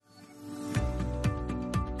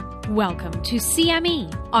Welcome to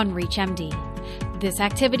CME on ReachMD. This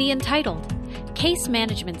activity entitled Case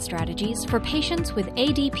Management Strategies for Patients with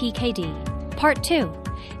ADPKD, Part 2,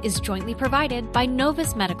 is jointly provided by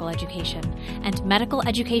Novus Medical Education and Medical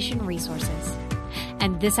Education Resources.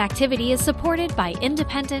 And this activity is supported by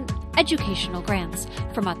independent educational grants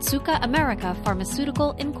from Otsuka America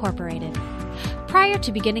Pharmaceutical Incorporated. Prior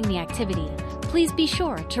to beginning the activity, please be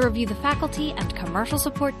sure to review the faculty and commercial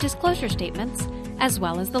support disclosure statements, as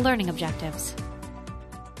well as the learning objectives.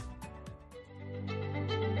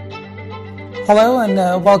 Hello and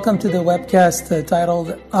welcome to the webcast titled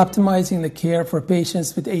Optimizing the Care for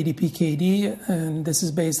Patients with ADPKD, and this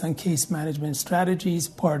is based on Case Management Strategies,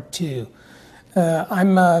 Part 2.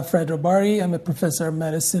 I'm Fred Robari. I'm a professor of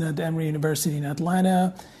medicine at Emory University in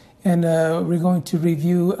Atlanta, and we're going to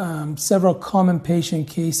review several common patient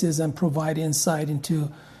cases and provide insight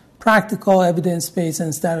into practical, evidence-based,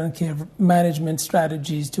 and standard care management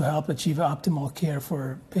strategies to help achieve optimal care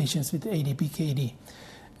for patients with ADPKD.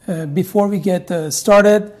 Before we get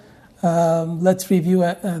started, let's review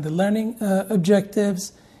the learning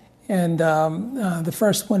objectives. And the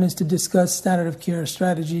first one is to discuss standard of care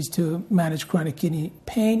strategies to manage chronic kidney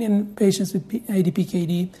pain in patients with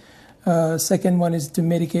ADPKD. Second one is to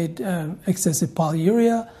mitigate excessive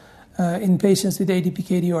polyuria in patients with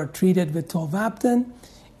ADPKD who are treated with tolvaptan.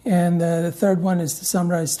 And the third one is to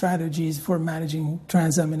summarize strategies for managing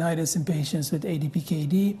transaminitis in patients with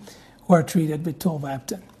ADPKD who are treated with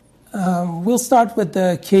tolvaptan. We'll start with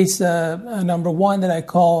the case number one that I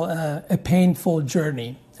call a painful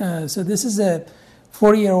journey. So this is a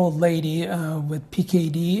 40-year-old lady with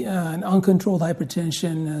PKD and uncontrolled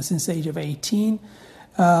hypertension since the age of 18,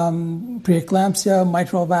 preeclampsia,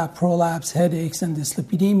 mitral valve prolapse, headaches, and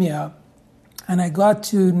dyslipidemia. And I got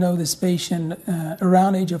to know this patient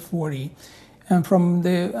around age of 40. And from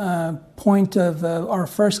the point of our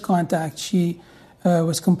first contact, she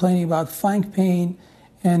was complaining about flank pain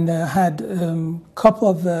and had a couple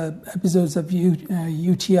of episodes of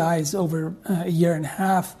UTIs over a year and a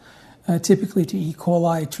half, typically to E.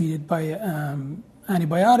 coli, treated by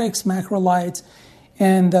antibiotics, macrolides.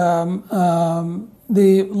 And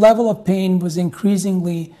the level of pain was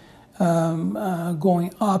increasingly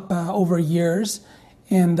going up over years.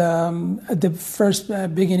 And at the first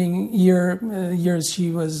beginning years, she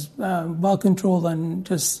was well controlled on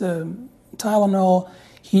just Tylenol,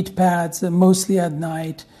 heat pads, mostly at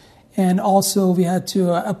night. And also we had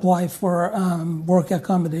to apply for work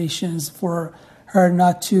accommodations for her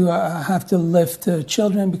not to have to lift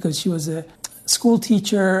children because she was a school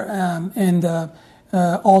teacher, and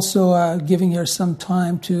also giving her some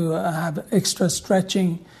time to have extra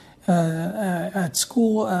stretching at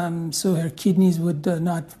school, so her kidneys would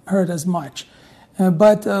not hurt as much.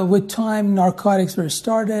 But with time, narcotics were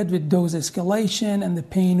started with dose escalation, and the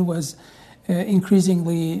pain was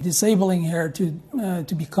increasingly disabling her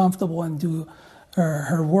to be comfortable and do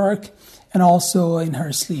her work, and also in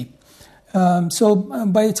her sleep. So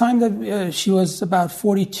by the time that she was about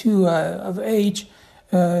 42 of age,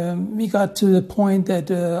 we got to the point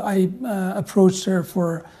that I approached her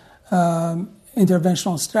for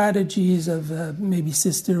interventional strategies of maybe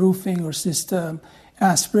cyst roofing or cyst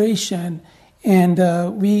aspiration, and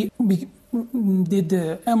we did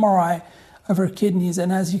the MRI of her kidneys.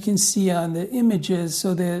 And as you can see on the images,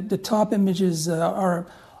 so the top images are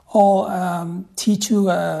all T2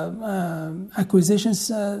 acquisition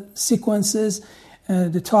sequences.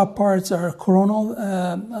 The top parts are coronal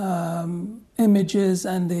images,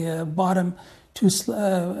 and the bottom two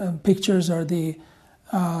pictures are the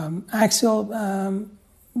axial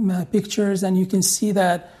pictures, and you can see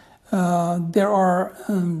that there are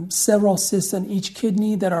several cysts on each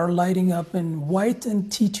kidney that are lighting up in white in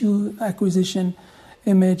T2 acquisition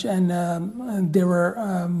image, and there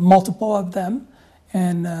were multiple of them,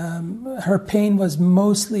 and her pain was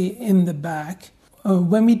mostly in the back.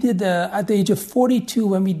 When we did at the age of 42,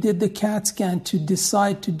 when we did the CAT scan to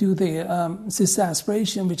decide to do the cyst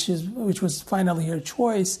aspiration, which was finally her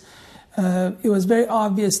choice, it was very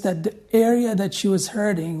obvious that the area that she was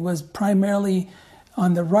hurting was primarily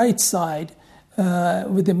on the right side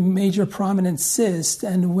with a major prominent cyst.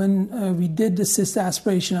 And when we did the cyst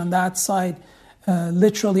aspiration on that side,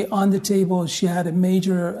 literally on the table, she had a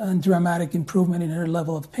major and dramatic improvement in her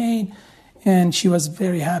level of pain, and she was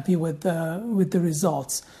very happy with the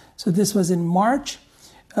results. So this was in March.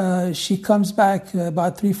 She comes back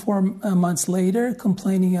about 3-4 months later,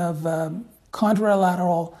 complaining of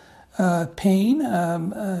contralateral pain.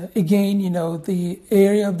 Again, the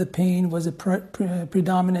area of the pain was a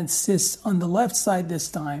predominant cyst on the left side this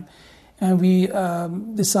time, and we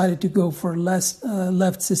decided to go for less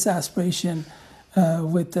left cyst aspiration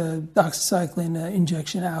with the doxycycline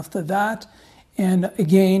injection after that. And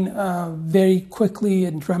again, very quickly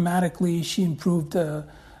and dramatically, she improved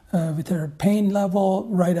with her pain level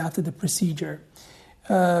right after the procedure.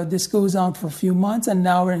 This goes on for a few months, and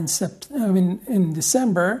now we're in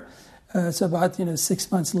December, so about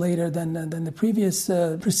 6 months later than the previous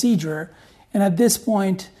procedure. And at this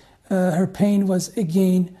point, her pain was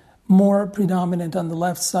again more predominant on the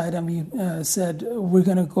left side, and we said we're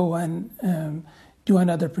going to go and do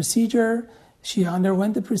another procedure. She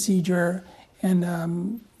underwent the procedure,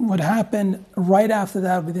 and what happened right after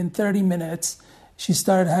that, within 30 minutes, she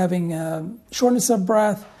started having shortness of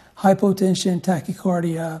breath, hypotension,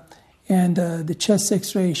 tachycardia, and the chest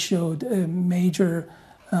X-ray showed a major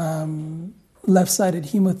left-sided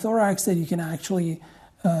hemothorax that you can actually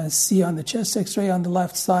see on the chest X-ray on the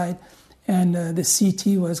left side, and the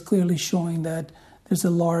CT was clearly showing that there's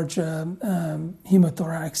a large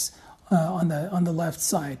hemothorax on the left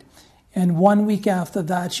side. And 1 week after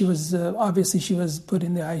that, she was put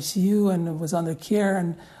in the ICU and was under care.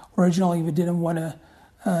 And originally, we didn't want to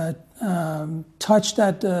touch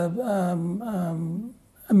that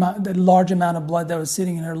large amount of blood that was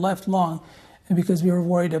sitting in her left lung, because we were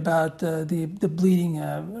worried about the bleeding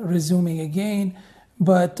resuming again.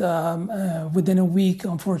 But within a week,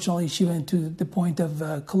 unfortunately, she went to the point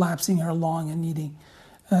of collapsing her lung and needing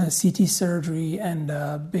CT surgery and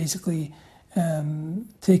basically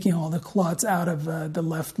taking all the clots out of the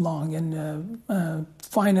left lung. And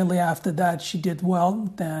finally, after that, she did well,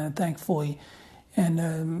 thankfully. And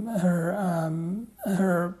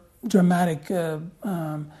her dramatic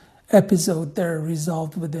episode there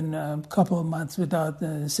resolved within a couple of months without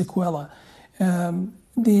sequela.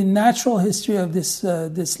 The natural history of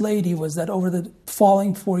this lady was that over the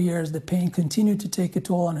following 4 years, the pain continued to take a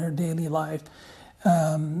toll on her daily life.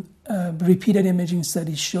 Repeated imaging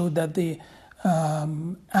studies showed that the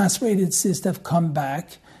aspirated cysts have come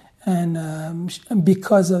back, and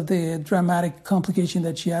because of the dramatic complication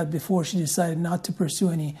that she had before, she decided not to pursue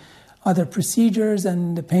any other procedures,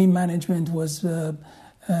 and the pain management was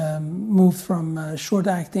moved from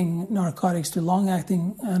short-acting narcotics to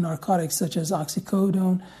long-acting narcotics such as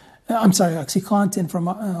Oxycontin, from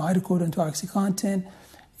hydrocodone to Oxycontin.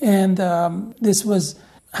 And this was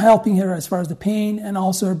helping her as far as the pain, and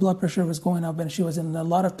also her blood pressure was going up, and she was in a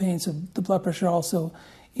lot of pain, so the blood pressure also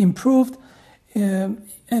improved.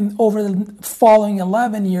 And over the following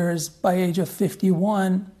 11 years, by age of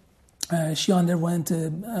 51, she underwent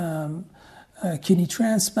a kidney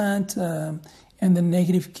transplant, and the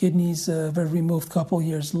negative kidneys were removed a couple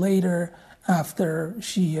years later after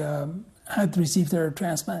she had received her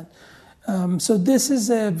transplant. So this is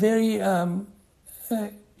a very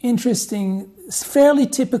interesting, fairly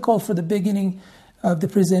typical for the beginning of the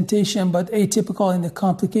presentation, but atypical in the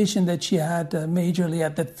complication that she had majorly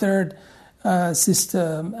at the third cyst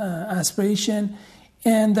aspiration.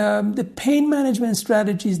 And the pain management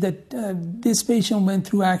strategies that this patient went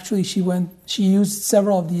through, actually she used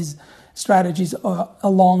several of these strategies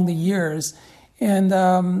along the years. And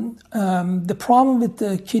the problem with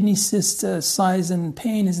the kidney cyst size and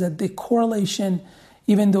pain is that the correlation,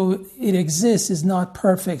 even though it exists, is not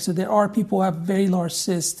perfect. So there are people who have very large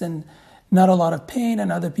cysts and not a lot of pain,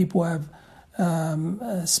 and other people who have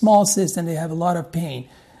small cysts and they have a lot of pain.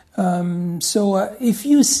 So if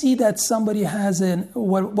you see that somebody has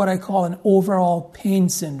what I call an overall pain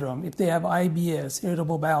syndrome, if they have IBS,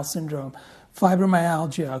 irritable bowel syndrome,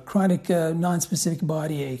 fibromyalgia, chronic nonspecific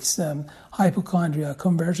body aches, hypochondria,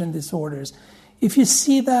 conversion disorders, if you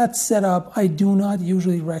see that set up, I do not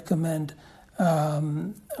usually recommend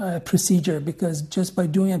a procedure, because just by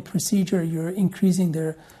doing a procedure, you're increasing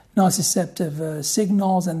their nociceptive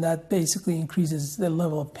signals, and that basically increases the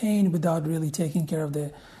level of pain without really taking care of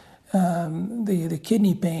the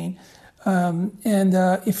kidney pain. And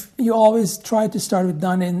if you always try to start with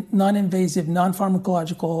non-invasive,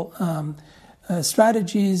 non-pharmacological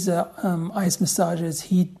strategies, ice massages,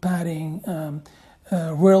 heat padding,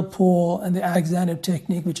 whirlpool, and the Alexander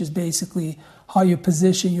technique, which is basically how you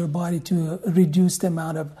position your body to reduce the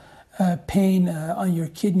amount of pain on your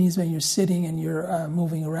kidneys when you're sitting and you're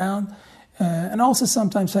moving around. And also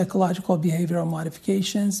sometimes psychological behavioral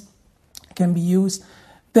modifications can be used.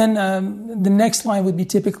 Then the next line would be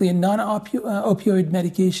typically non-opioid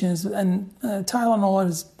medications, and Tylenol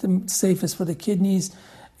is the safest for the kidneys.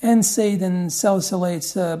 NSAID and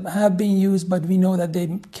salicylates have been used, but we know that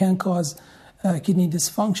they can cause kidney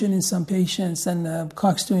dysfunction in some patients, and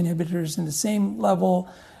COX-2 inhibitors in the same level.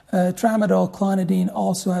 Tramadol, clonidine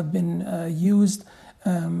also have been used,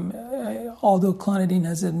 although clonidine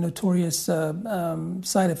has a notorious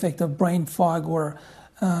side effect of brain fog or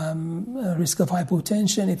risk of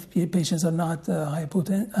hypotension if patients are not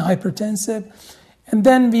hypertensive. And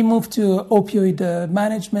then we move to opioid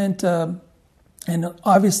management. And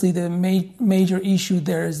obviously, the major issue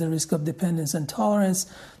there is the risk of dependence and tolerance.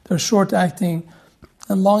 There are short-acting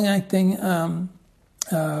and long-acting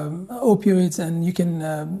opioids, and you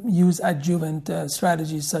can use adjuvant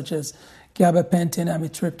strategies such as gabapentin,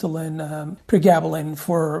 amitriptyline, pregabalin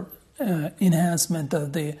for enhancement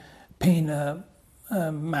of the pain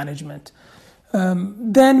management.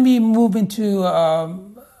 Then we move into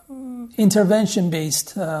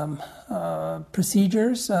intervention-based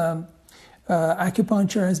procedures.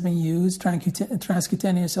 Acupuncture has been used.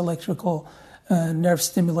 Transcutaneous electrical nerve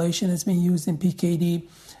stimulation has been used in PKD.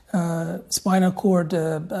 Spinal cord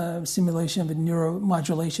stimulation with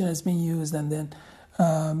neuromodulation has been used, and then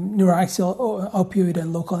neuroaxial opioid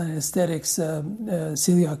and local anesthetics,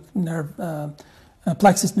 celiac nerve,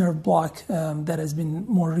 plexus nerve block that has been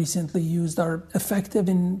more recently used are effective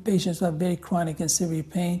in patients who have very chronic and severe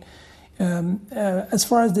pain. As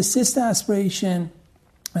far as the cyst aspiration,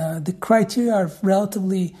 the criteria are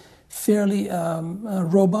relatively fairly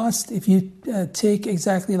robust. If you take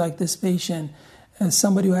exactly like this patient,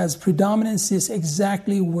 somebody who has predominant cysts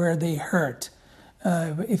exactly where they hurt,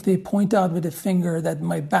 if they point out with a finger that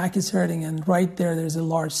my back is hurting and right there's a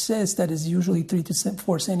large cyst that is usually 3 to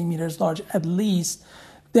 4 centimeters large at least,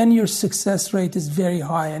 then your success rate is very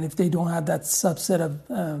high, and if they don't have that subset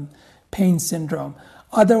of pain syndrome.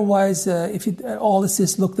 Otherwise, if all the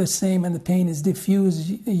cysts look the same and the pain is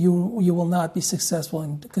diffuse, you will not be successful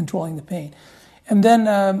in controlling the pain. And then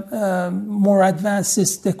more advanced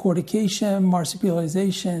cyst decortication,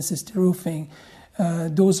 marsupialization, cystic roofing.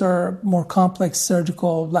 Those are more complex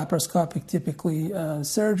surgical, laparoscopic, typically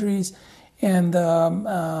surgeries. And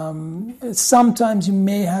sometimes you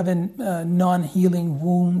may have a non-healing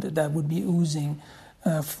wound that would be oozing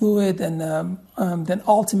fluid. And then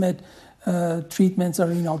ultimate treatments are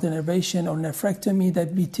renal denervation or nephrectomy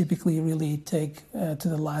that we typically really take to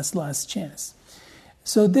the last chance.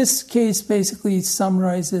 So this case basically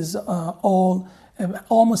summarizes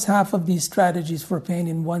almost half of these strategies for pain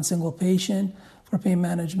in one single patient for pain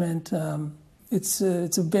management. It's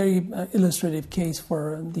a very illustrative case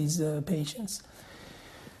for these patients.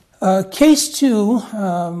 Case 2,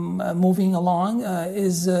 moving along,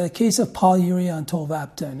 is a case of polyuria on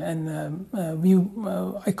tolvaptan, and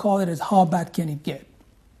I call it as how bad can it get.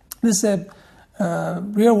 This is a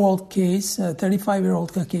real-world case, a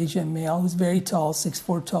 35-year-old Caucasian male who's very tall,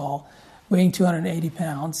 6'4" tall, weighing 280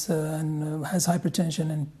 pounds, and has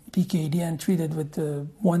hypertension and PKD, and treated with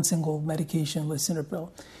one single medication,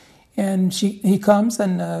 lisinopril. And he comes,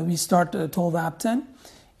 and we start tolvaptan,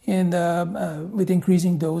 and with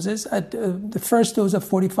increasing doses. At the first dose of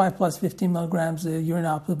 45 plus 15 milligrams, the urine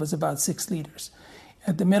output was about 6 liters.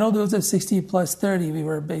 At the middle dose of 60 plus 30, we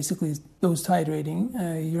were basically dose titrating.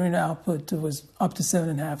 Urine output was up to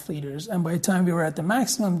 7.5 liters. And by the time we were at the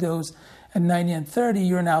maximum dose at 90 and 30,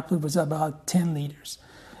 urine output was about 10 liters.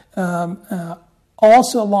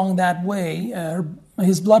 Also along that way,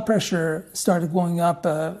 his blood pressure started going up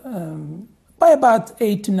by about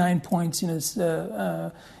 8 to 9 points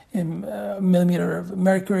in millimeter of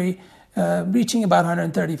mercury, reaching about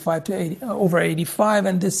 135 to over 85,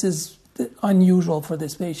 and this is unusual for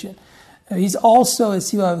this patient. He's also a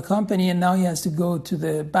COF company, and now he has to go to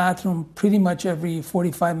the bathroom pretty much every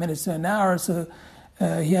 45 minutes to an hour, so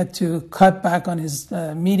he had to cut back on his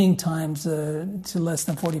meeting times to less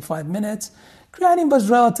than 45 minutes. Creatinine was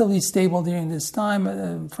relatively stable during this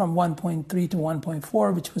time, from 1.3 to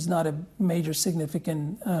 1.4, which was not a major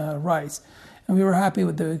significant rise. And we were happy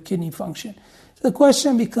with the kidney function. So the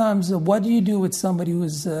question becomes, what do you do with somebody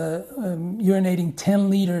who's urinating 10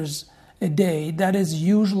 liters a day? That is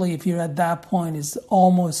usually, if you're at that point, is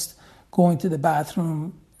almost going to the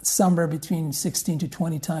bathroom somewhere between 16 to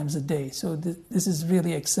 20 times a day. So this is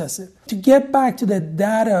really excessive. To get back to the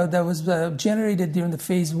data that was generated during the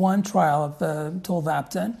phase 1 trial of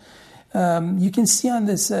tolvaptan, you can see on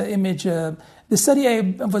this image, the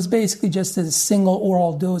study was basically just a single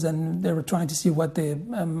oral dose, and they were trying to see what the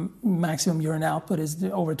maximum urine output is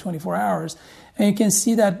over 24 hours. And you can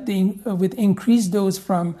see that with increased dose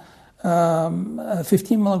from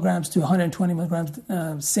 15 milligrams to 120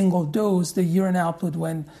 milligrams single dose, the urine output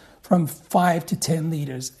went from 5 to 10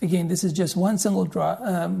 liters. Again, this is just one single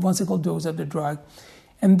dose of the drug.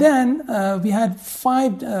 And then we had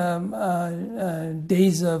 5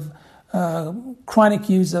 days of chronic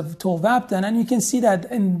use of tolvaptan, and you can see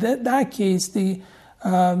that in that case, the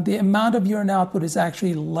amount of urine output is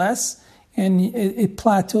actually less, and it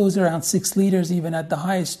plateaus around 6 liters even at the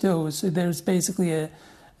highest dose. So there's basically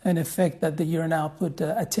an effect that the urine output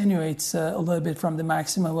attenuates a little bit from the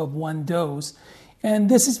maximum of one dose. And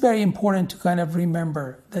this is very important to kind of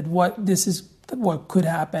remember that this is what could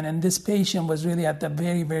happen. And this patient was really at the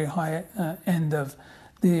very, very high end of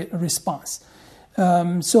the response.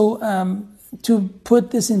 To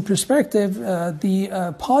put this in perspective, the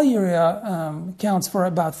polyuria counts for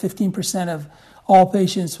about 15% of all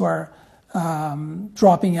patients who are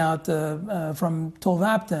dropping out from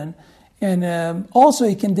tolvaptan. And also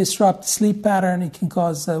it can disrupt sleep pattern. It can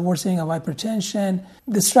cause worsening of hypertension.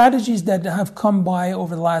 The strategies that have come by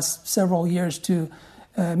over the last several years to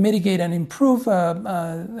mitigate and improve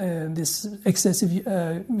this excessive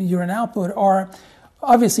urine output are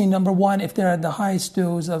obviously, number one, if they're at the highest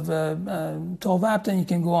dose of tolvaptan, you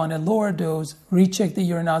can go on a lower dose, recheck the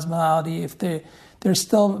urine osmolality. If they're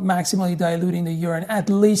still maximally diluting the urine, at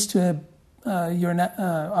least to a urine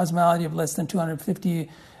osmolality of less than 250,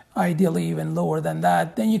 ideally even lower than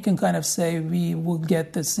that, then you can kind of say we will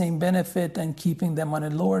get the same benefit and keeping them on a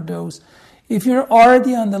lower dose. If you're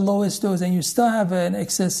already on the lowest dose and you still have an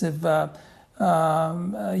excessive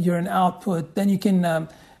urine output, then you can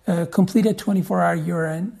complete a 24-hour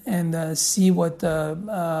urine and see what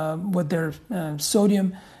their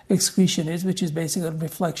sodium excretion is, which is basically a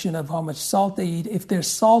reflection of how much salt they eat. If their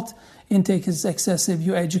salt intake is excessive,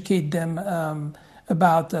 you educate them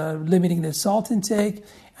about limiting their salt intake.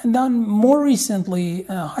 And then more recently,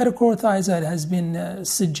 hydrochlorothiazide has been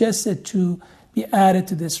suggested to be added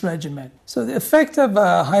to this regimen. So the effect of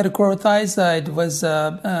hydrochlorothiazide was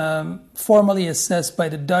formally assessed by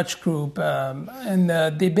the Dutch group, and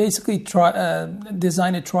they basically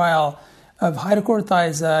designed a trial of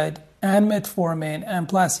hydrochlorothiazide and metformin and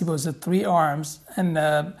placebos at 3 arms, and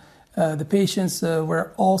the patients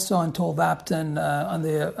were also on tolvaptan on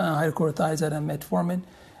the hydrochlorothiazide and metformin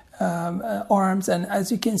arms. And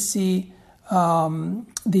as you can see,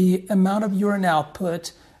 the amount of urine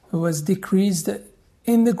output was decreased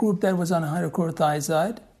in the group that was on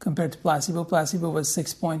hydrochlorothiazide compared to placebo. Placebo was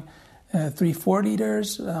 6.34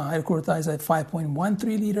 liters, hydrochlorothiazide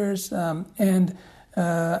 5.13 liters, and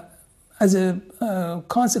as a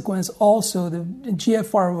consequence, also the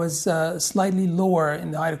GFR was slightly lower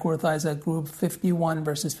in the hydrochlorothiazide group, 51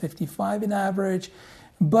 versus 55 in average.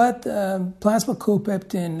 But plasma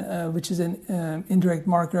copeptin, which is an indirect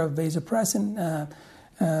marker of vasopressin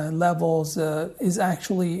levels, is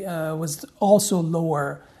actually was also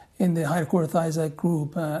lower in the hydrochlorothiazide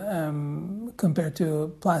group compared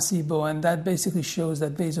to placebo, and that basically shows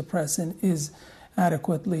that vasopressin is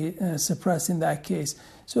adequately suppressed in that case.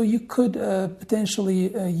 So you could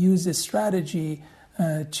potentially use this strategy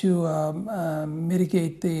to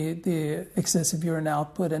mitigate the excessive urine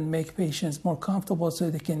output and make patients more comfortable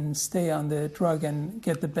so they can stay on the drug and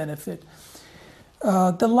get the benefit.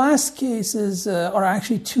 The last cases are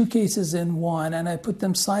actually 2 cases in one, and I put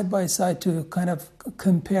them side by side to kind of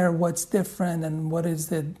compare what's different and what is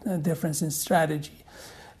the difference in strategy.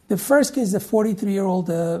 The first case, the 43-year-old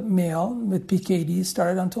male with PKD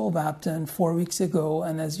started on tolvaptan 4 weeks ago,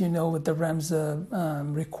 and as you know, with the REMS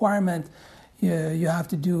requirement, you have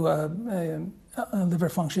to do a liver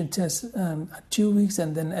function test at 2 weeks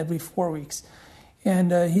and then every 4 weeks.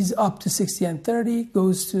 And he's up to 60 and 30,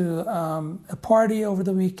 goes to a party over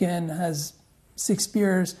the weekend, has 6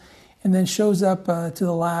 beers, and then shows up to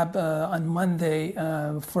the lab on Monday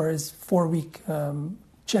for his 4-week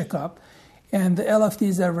checkup. And the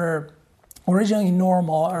LFTs that were originally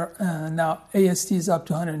normal are now ASTs up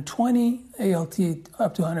to 120, ALT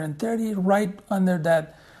up to 130, right under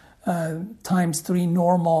that times 3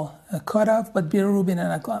 normal cutoff, but bilirubin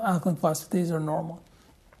and alkaline phosphatase are normal.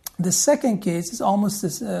 The second case is almost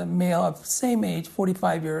this male of the same age,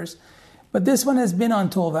 45 years, but this one has been on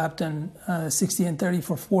tolvaptan 60 and 30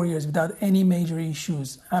 for 4 years without any major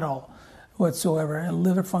issues at all whatsoever, and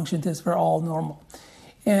liver function tests were all normal.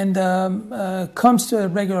 And comes to a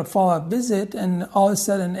regular follow-up visit, and all of a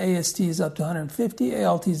sudden AST is up to 150,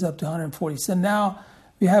 ALT is up to 140. So now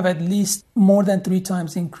we have at least more than 3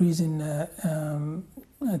 times increase in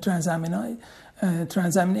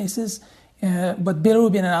transaminases, but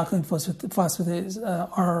bilirubin and alkaline phosphatase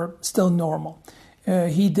are still normal.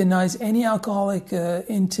 He denies any alcoholic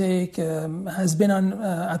intake, has been on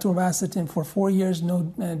atorvastatin for 4 years,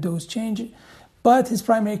 no dose change. But his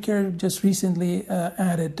primary care just recently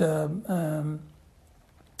added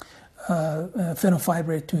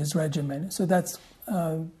fenofibrate to his regimen. So that's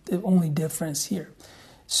the only difference here.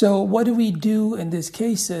 So what do we do in these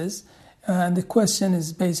cases? And the question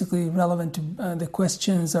is basically relevant to, the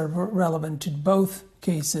questions are relevant to both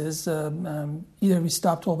cases. Either we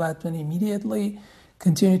stop tolvaptan immediately,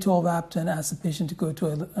 continue tolvaptan, ask the patient to go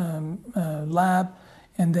to a lab,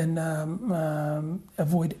 and then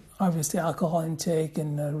avoid, obviously, alcohol intake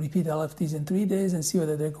and repeat LFTs in 3 days and see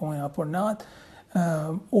whether they're going up or not.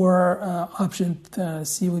 Option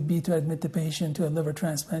C would be to admit the patient to a liver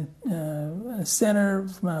transplant center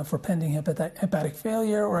for pending hepatic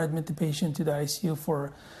failure, or admit the patient to the ICU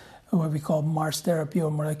for what we call MARS therapy,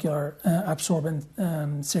 or molecular absorbent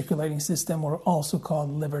circulating system, or also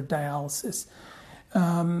called liver dialysis.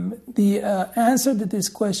 The answer to this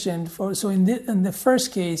question, in the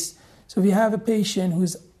first case, so if you have a patient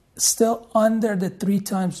who's still under the 3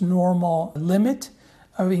 times normal limit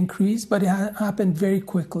of increase, but it happened very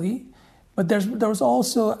quickly. But there was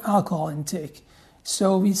also alcohol intake.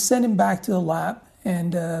 So we sent him back to the lab,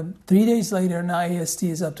 and 3 days later, now AST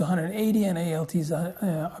is up to 180 and ALT is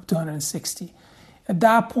up to 160. At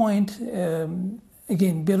that point,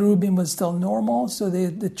 again, bilirubin was still normal, so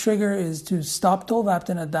the trigger is to stop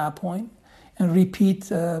tolvaptan at that point and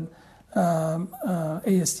repeat AST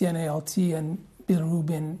and ALT and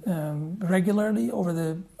bilirubin regularly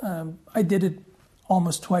I did it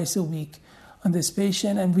almost twice a week on this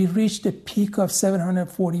patient, and we reached a peak of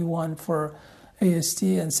 741 for AST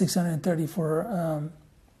and 630 for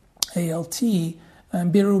ALT,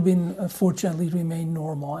 and bilirubin fortunately remained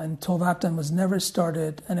normal, and tolvaptan was never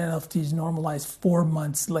started, and LFTs normalized 4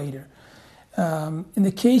 months later. In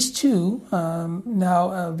the case 2,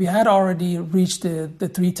 we had already reached the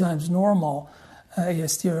 3 times normal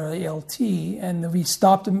AST or ALT, and we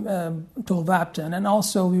stopped tolvaptan. And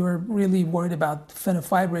also, we were really worried about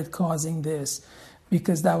fenofibrate causing this,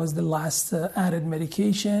 because that was the last added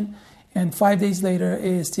medication. And 5 days later,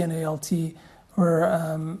 AST and ALT were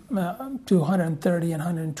to 130 and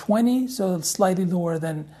 120, so slightly lower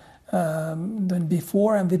than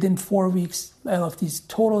before. And within 4 weeks, LFTs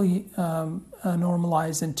totally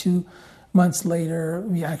normalized, and 2 months later,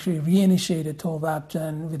 we actually reinitiated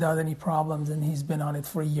tolvaptan without any problems, and he's been on it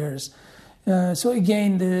for years. So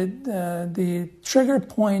again, the trigger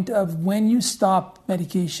point of when you stop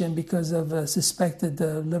medication because of suspected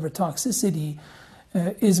liver toxicity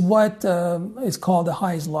is what is called the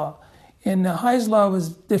Hy's Law. And Hy's Law was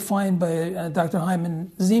defined by Dr.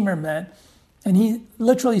 Hyman Zimmerman, and he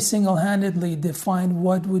literally single-handedly defined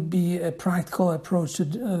what would be a practical approach to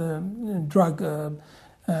drug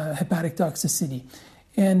hepatic toxicity.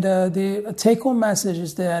 And the take-home message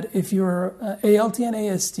is that if your ALT and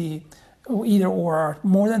AST, either or, are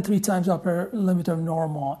more than 3 times upper limit of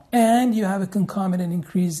normal, and you have a concomitant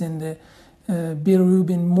increase in the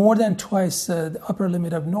bilirubin more than twice the upper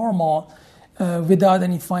limit of normal, without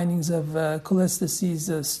any findings of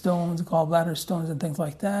cholestasis, stones, gallbladder stones, and things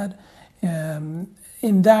like that,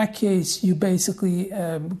 in that case, you basically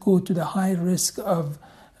go to the high risk of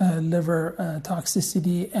liver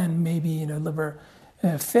toxicity and maybe liver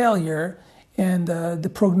failure, and the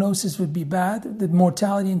prognosis would be bad. The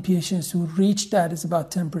mortality in patients who reach that is about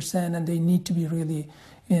 10%, and they need to be really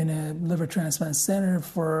in a liver transplant center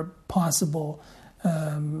for possible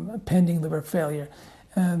pending liver failure.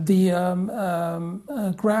 The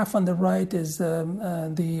graph on the right is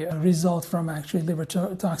the result from actually liver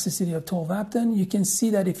toxicity of tolvaptan. You can see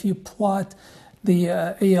that if you plot the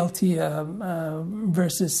ALT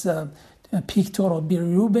versus peak total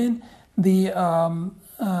bilirubin, the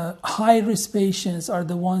high-risk patients are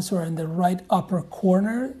the ones who are in the right upper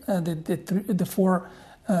corner, the 4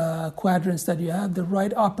 quadrants that you have. The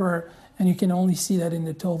right upper, and you can only see that in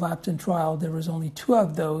the tolvaptan trial, there was only 2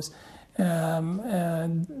 of those.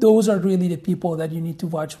 Those are really the people that you need to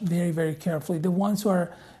watch very, very carefully. The ones who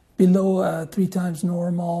are below 3 times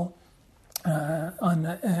normal on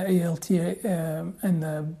ALT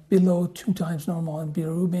and below 2 times normal on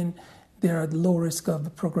bilirubin, they're at low risk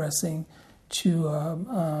of progressing to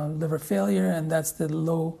liver failure, and that's the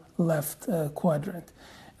low left quadrant.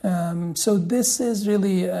 So this is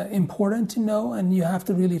really important to know, and you have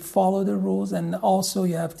to really follow the rules, and also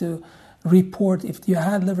you have to report if you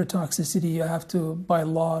had liver toxicity. You have to, by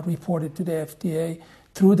law, report it to the FDA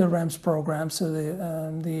through the REMS program, so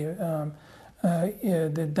the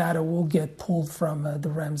data will get pulled from the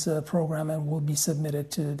REMS program and will be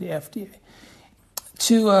submitted to the FDA.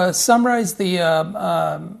 To summarize the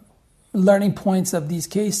learning points of these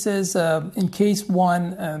cases, in case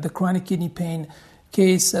 1, the chronic kidney pain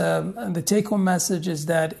case, the take-home message is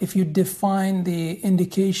that if you define the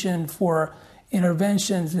indication for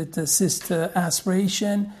interventions with the cyst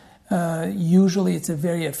aspiration, usually it's a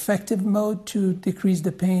very effective mode to decrease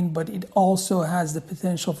the pain, but it also has the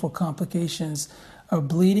potential for complications of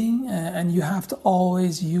bleeding, and you have to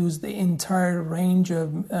always use the entire range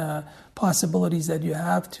of possibilities that you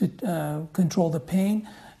have to control the pain,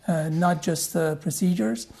 not just the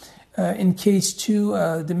procedures. In case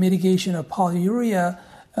 2, the mitigation of polyuria,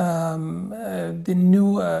 the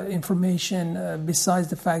new information, besides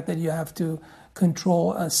the fact that you have to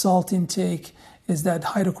control salt intake, is that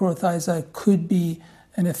hydrochlorothiazide could be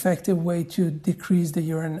an effective way to decrease the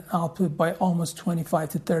urine output by almost 25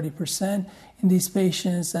 to 30% in these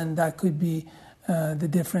patients, and that could be the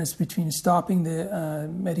difference between stopping the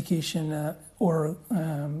medication or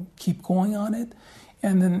keep going on it.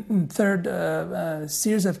 And then in third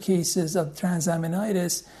series of cases of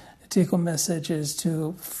transaminitis, the take-home message is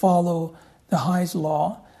to follow the Hy's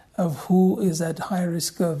law of who is at high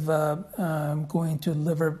risk of going to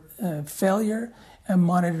liver failure, and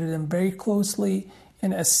monitor them very closely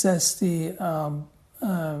and assess the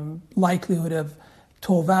likelihood of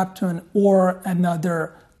tolvaptan or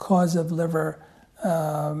another cause of liver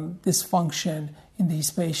dysfunction in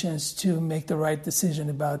these patients to make the right decision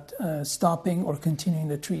about stopping or continuing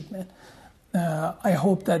the treatment. I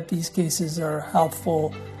hope that these cases are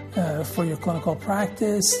helpful for your clinical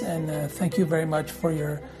practice, and thank you very much for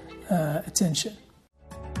your attention.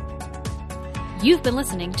 You've been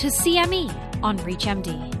listening to CME on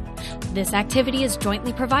ReachMD. This activity is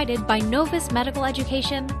jointly provided by Novus Medical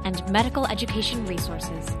Education and Medical Education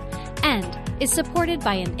Resources, and is supported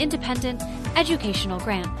by an independent educational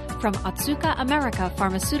grant from Otsuka America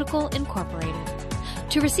Pharmaceutical Incorporated.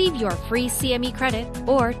 To receive your free CME credit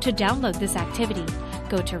or to download this activity,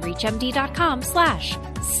 go to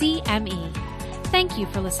reachmd.com/CME. Thank you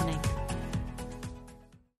for listening.